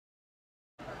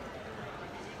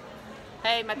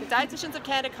Hey, I'm at the Dietitians of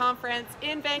Canada conference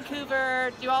in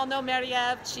Vancouver. You all know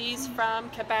Marie-Ève. She's from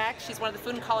Quebec. She's one of the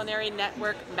Food and Culinary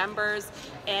Network members,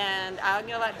 and I'm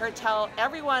going to let her tell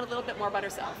everyone a little bit more about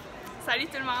herself.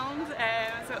 Salut tout le monde.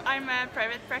 So I'm a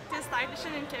private practice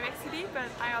dietitian in Quebec City, but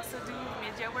I also do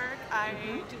media work. I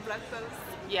do blog posts,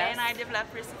 and I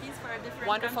develop recipes for different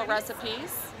wonderful companies.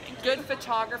 Recipes. Good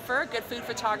photographer, good food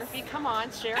photography. Come on,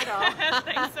 share it all.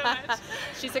 Thanks so much.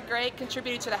 She's a great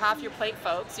contributor to the Half Your Plate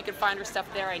folks. You can find her stuff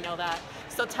there, I know that.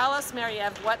 So tell us,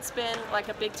 Marie-Ève, what's been like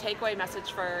a big takeaway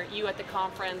message for you at the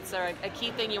conference, or a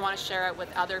key thing you want to share with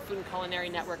other Food and Culinary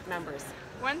Network members?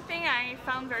 One thing I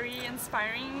found very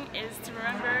inspiring is to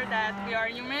remember that we are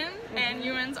human, and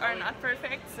humans are not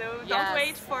perfect. So don't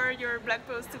wait for your blog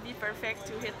post to be perfect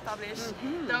to hit publish.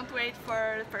 Don't wait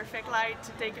for the perfect light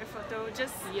to take a photo.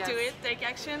 Just do it, take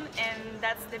action, and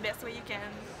that's the best way you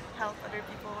can help other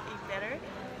people eat better,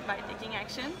 by taking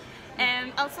action.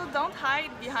 And also don't hide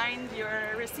behind your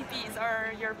recipes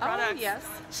or your products.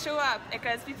 Show up,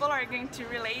 because people are going to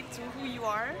relate to who you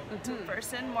are, to a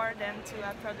person, more than to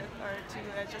a product or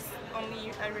to just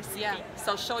only a recipe.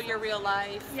 So show your real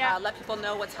life, let people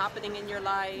know what's happening in your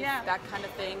life, that kind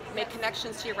of thing. Make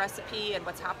connections to your recipe and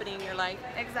what's happening in your life.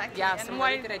 Exactly. Yeah, and some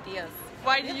really good ideas.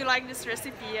 Why do you like this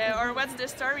recipe, or what's the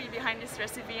story behind this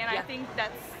recipe? And I think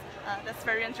that's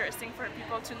very interesting for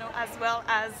people to know, as well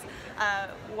as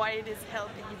why it is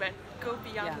healthy, but go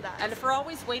beyond that. And if we're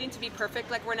always waiting to be perfect,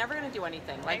 like, we're never going to do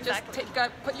anything. Like, just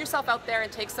put yourself out there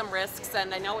and take some risks,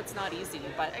 and I know it's not easy,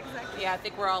 but I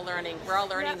think we're all learning. We're all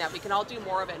learning that we can all do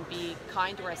more of it and be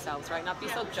kind to ourselves, right? Not be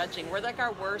so judging. We're like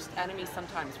our worst enemies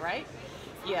sometimes, right?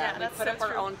 Yeah, we put up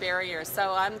our own barriers.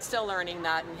 So I'm still learning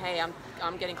that, and hey,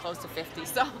 I'm getting close to 50.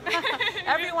 So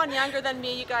everyone younger than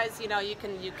me, you guys, you know, you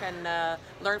can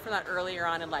learn from that earlier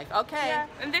on in life. Okay. Yeah,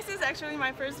 and this is actually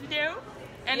my first video,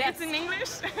 and it's in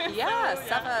English. Yes,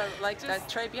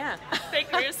 très bien.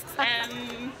 Take risks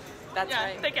and that's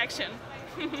right. Take action.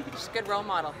 She's a good role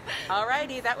model.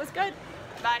 Alrighty, that was good.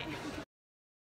 Bye.